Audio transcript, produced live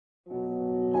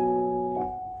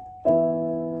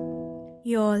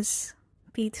Yours,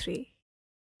 P3.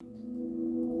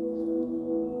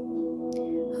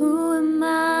 Who am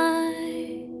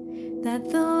I that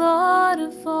the Lord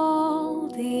of all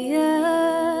the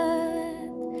earth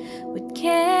would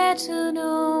care to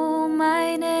know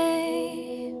my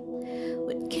name,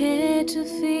 would care to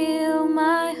feel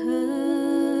my hurt?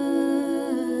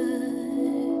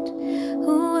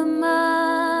 Who am I?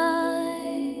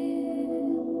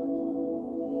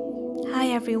 Hi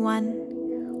everyone,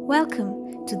 welcome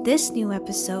to this new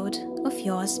episode of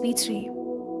Yours, P3.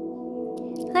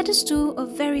 Let us do a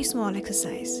very small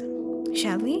exercise,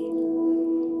 shall we?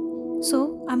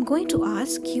 So, I'm going to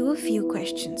ask you a few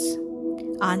questions.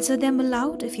 Answer them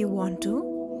aloud if you want to,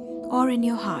 or in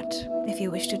your heart if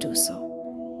you wish to do so.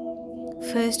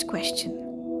 First question.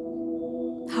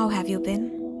 How have you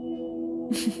been?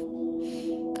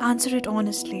 Answer it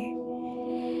honestly,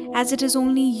 as it is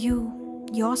only you,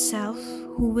 yourself,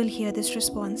 who will hear this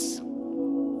response.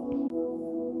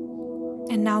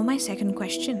 And now my second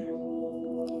question.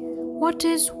 What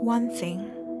is one thing,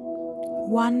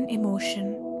 one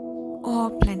emotion, or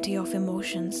plenty of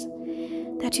emotions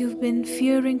that you've been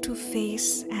fearing to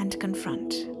face and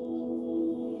confront?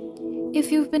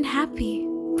 If you've been happy,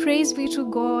 praise be to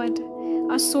God,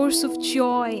 a source of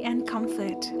joy and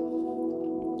comfort.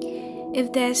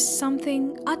 If there's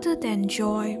something other than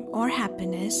joy or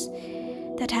happiness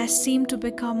that has seemed to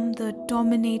become the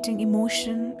dominating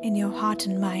emotion in your heart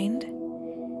and mind,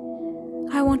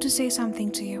 I want to say something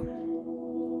to you.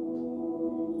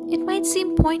 It might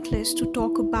seem pointless to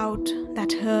talk about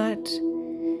that hurt,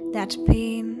 that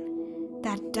pain,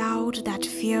 that doubt, that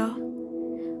fear,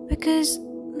 because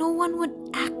no one would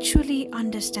actually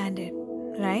understand it,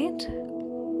 right?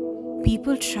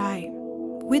 People try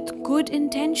with good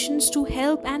intentions to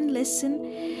help and listen,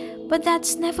 but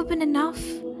that's never been enough,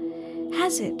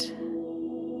 has it?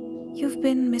 You've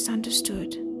been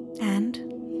misunderstood, and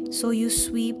so you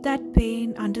sweep that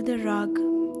pain under the rug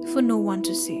for no one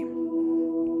to see.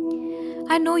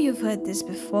 I know you've heard this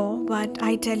before, but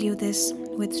I tell you this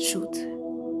with truth.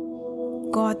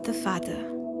 God the Father,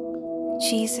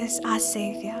 Jesus our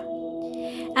Savior,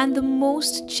 and the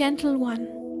most gentle one,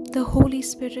 the Holy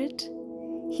Spirit,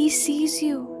 He sees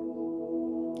you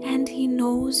and He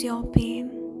knows your pain.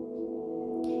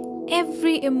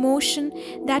 Every emotion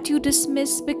that you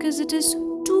dismiss because it is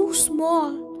too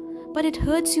small, but it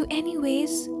hurts you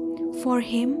anyways, for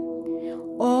Him,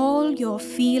 all your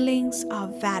feelings are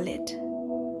valid.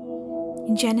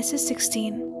 In Genesis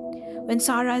 16, when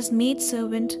Sarah's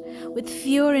maidservant, with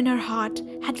fear in her heart,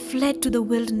 had fled to the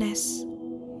wilderness,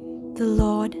 the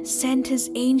Lord sent His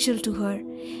angel to her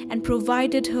and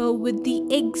provided her with the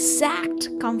exact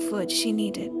comfort she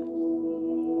needed.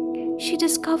 She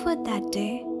discovered that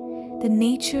day the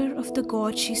nature of the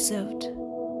God she served,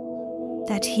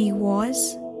 that He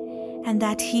was and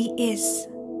that He is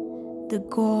the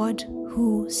God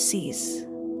who sees.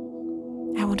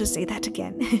 I want to say that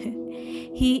again.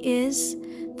 He is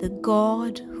the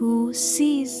God who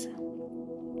sees.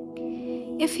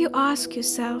 If you ask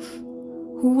yourself,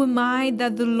 who am I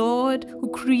that the Lord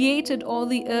who created all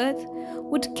the earth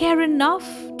would care enough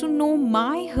to know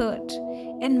my hurt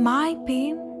and my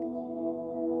pain?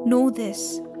 Know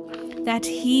this, that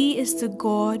He is the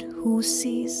God who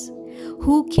sees,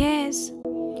 who cares,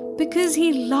 because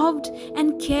He loved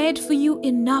and cared for you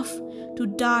enough to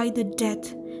die the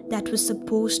death that was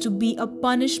supposed to be a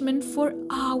punishment for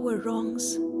our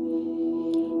wrongs.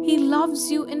 He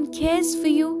loves you and cares for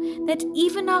you that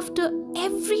even after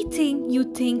everything you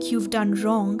think you've done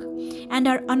wrong and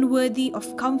are unworthy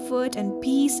of comfort and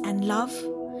peace and love,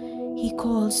 He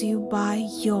calls you by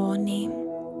your name.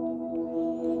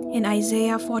 In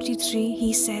Isaiah 43,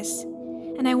 He says,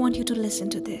 and I want you to listen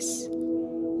to this,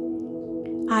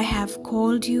 I have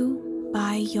called you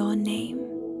by your name.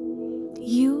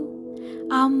 You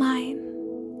are mine.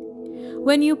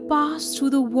 When you pass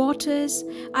through the waters,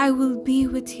 I will be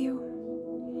with you.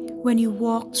 When you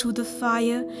walk through the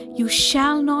fire, you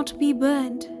shall not be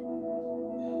burned.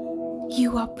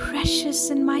 You are precious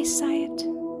in my sight.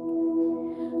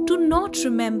 Do not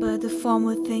remember the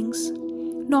former things,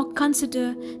 nor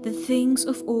consider the things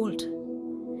of old.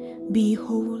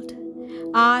 Behold,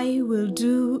 I will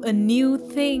do a new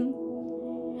thing.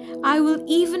 I will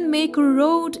even make a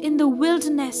road in the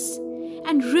wilderness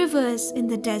and rivers in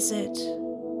the desert.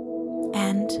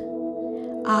 And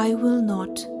I will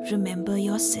not remember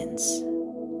your sins.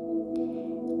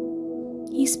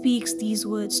 He speaks these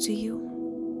words to you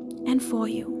and for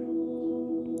you.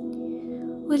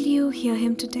 Will you hear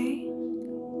Him today?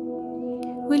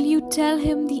 Will you tell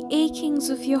Him the achings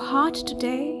of your heart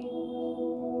today?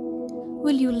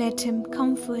 Will you let Him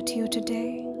comfort you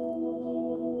today?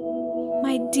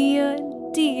 my dear,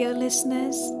 dear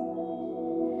listeners.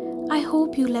 I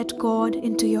hope you let God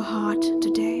into your heart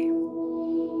today.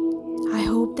 I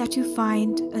hope that you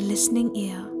find a listening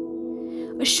ear,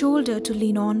 a shoulder to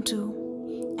lean on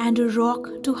to, and a rock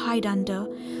to hide under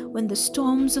when the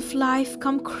storms of life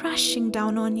come crashing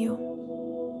down on you.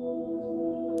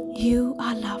 You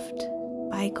are loved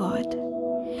by God.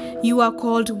 You are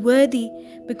called worthy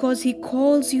because He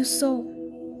calls you so.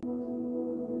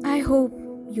 I hope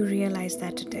you realize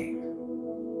that today.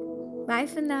 Bye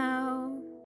for now.